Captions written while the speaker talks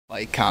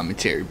Fight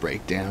commentary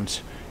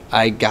breakdowns.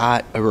 I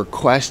got a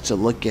request to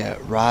look at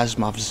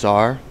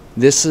Razmafzar.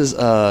 This is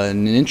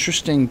an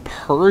interesting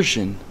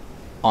Persian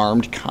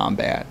armed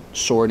combat,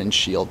 sword and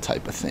shield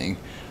type of thing.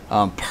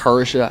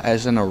 Persia,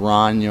 as in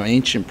Iran,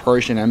 ancient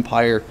Persian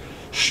Empire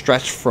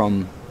stretched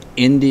from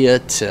India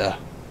to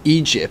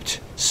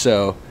Egypt.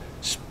 So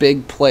it's a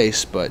big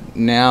place, but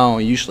now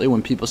usually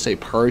when people say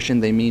Persian,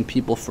 they mean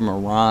people from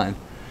Iran.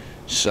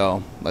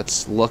 So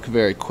let's look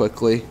very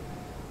quickly.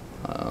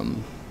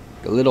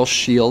 A little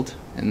shield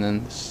and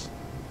then this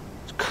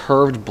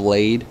curved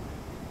blade.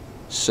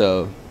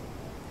 So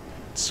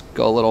let's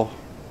go a little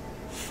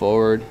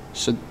forward.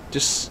 So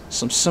just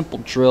some simple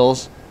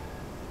drills.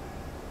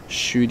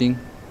 Shooting.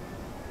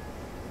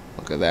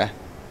 Look at that.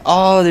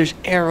 Oh, there's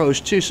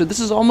arrows too. So this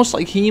is almost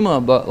like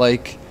HEMA, but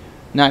like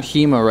not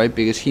HEMA, right?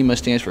 Because HEMA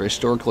stands for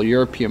Historical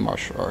European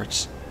Martial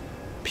Arts.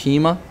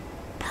 PEMA,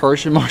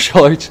 Persian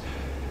Martial Arts.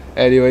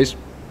 Anyways,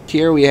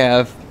 here we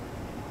have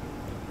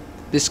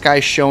this guy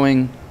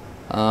showing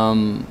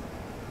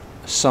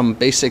some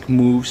basic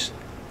moves.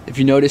 If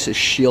you notice, his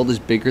shield is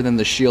bigger than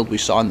the shield we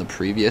saw in the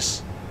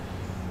previous.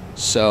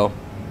 So,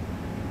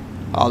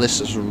 oh,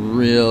 this is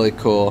really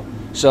cool.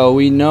 So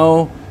we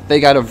know they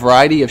got a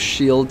variety of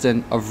shields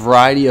and a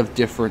variety of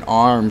different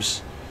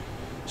arms.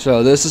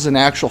 So this is an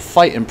actual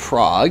fight in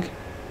Prague,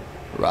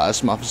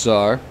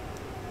 Razmafzar,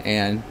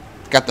 and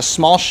got the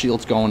small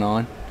shields going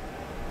on.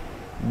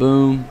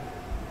 Boom.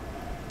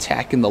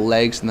 Attacking the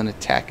legs and then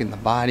attacking the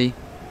body.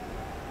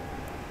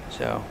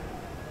 So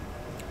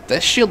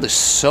that shield is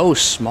so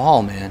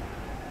small, man.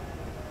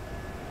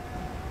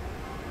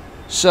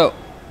 So,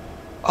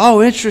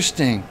 oh,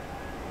 interesting.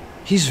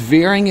 He's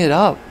veering it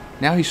up.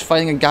 Now he's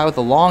fighting a guy with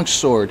a long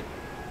sword.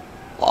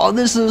 Oh,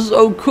 this is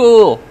so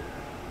cool.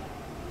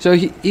 So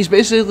he's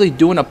basically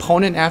doing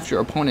opponent after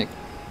opponent.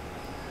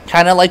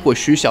 Kind of like what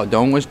Xu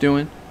Xiaodong was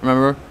doing.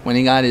 Remember when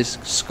he got his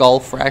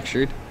skull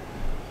fractured?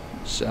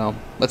 So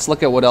let's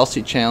look at what else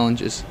he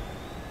challenges.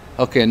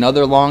 Okay,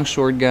 another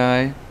longsword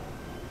guy.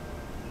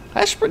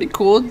 That's pretty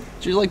cool.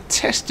 You're like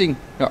testing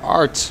your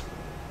arts.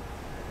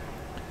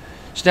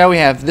 So now we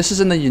have, this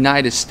is in the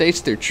United States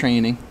they're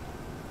training.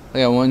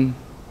 They got one,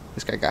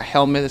 this guy got a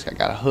helmet, this guy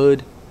got a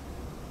hood.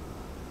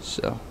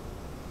 So,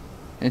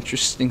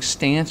 interesting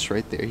stance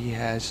right there he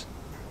has.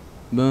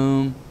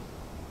 Boom.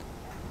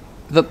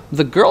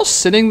 The girl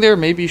sitting there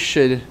maybe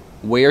should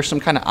wear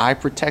some kind of eye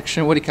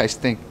protection. What do you guys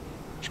think?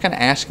 She's kind of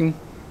asking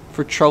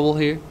for trouble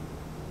here.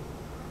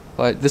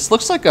 But this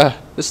looks like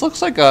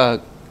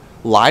a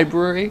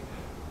library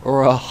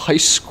or a high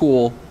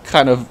school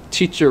kind of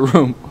teacher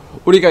room.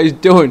 What are you guys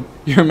doing?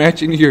 You're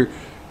imagining you're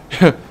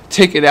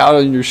taking it out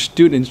on your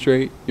students,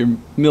 right? Your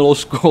middle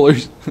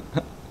schoolers.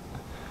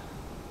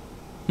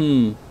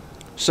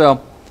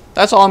 So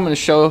that's all I'm going to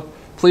show.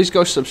 Please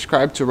go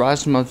subscribe to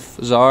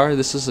Razmafzar.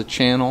 This is a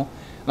channel.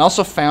 And I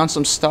also found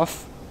some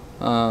stuff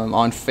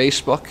on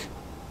Facebook.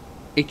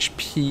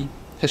 HP,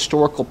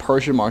 Historical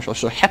Persian Martial.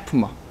 So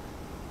HEPMA.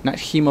 Not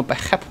HEMA, but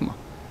HEPMA.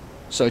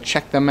 So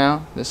check them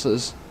out. This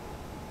is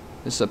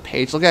a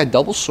page. Look at that,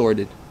 double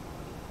sworded.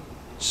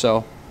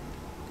 So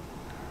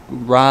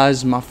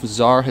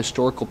Razmafzar,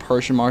 Historical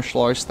Persian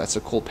Martial Arts. That's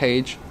a cool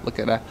page. Look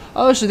at that.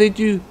 Oh, so they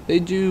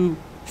do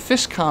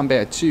fist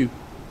combat too.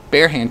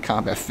 Bare hand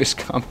combat, fist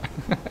combat.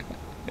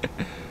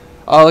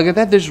 Oh, look at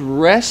that. There's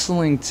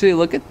wrestling too.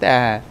 Look at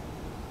that.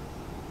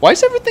 Why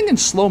is everything in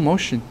slow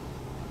motion?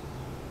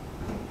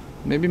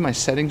 Maybe my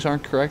settings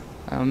aren't correct.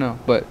 I don't know.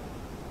 But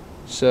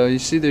so you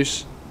see,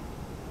 there's.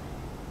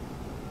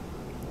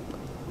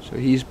 So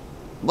he's.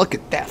 Look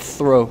at that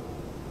throw.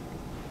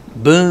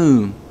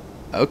 Boom.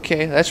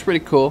 Okay, that's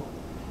pretty cool.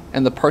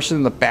 And the person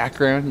in the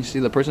background, you see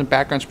the person in the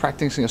background is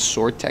practicing a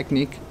sword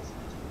technique.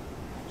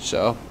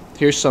 So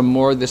here's some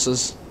more. This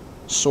is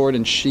sword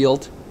and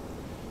shield.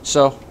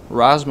 So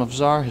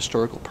Razmafzar,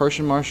 Historical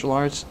Persian Martial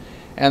Arts.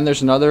 And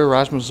there's another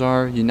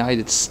Razmafzar,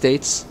 United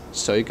States.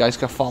 So you guys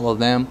can follow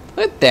them.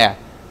 Look at that.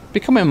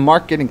 Become a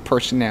marketing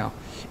person now.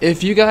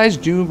 If you guys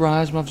do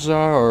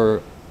Razmafzar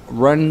or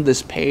run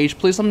this page,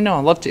 please let me know.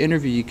 I'd love to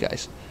interview you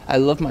guys. I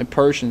love my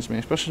Persians, man,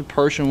 especially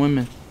Persian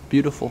women.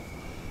 Beautiful.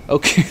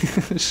 Okay,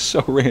 this is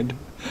so random.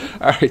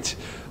 Alright,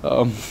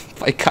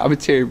 fight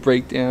commentary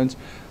breakdowns.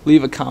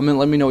 Leave a comment.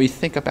 Let me know what you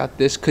think about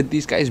this. Could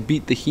these guys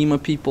beat the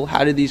HEMA people?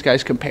 How did these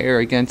guys compare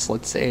against,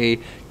 let's say,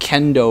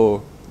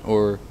 Kendo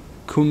or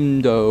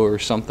Kumdo or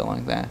something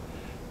like that?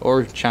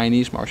 Or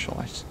Chinese martial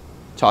arts.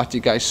 Talk to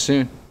you guys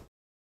soon.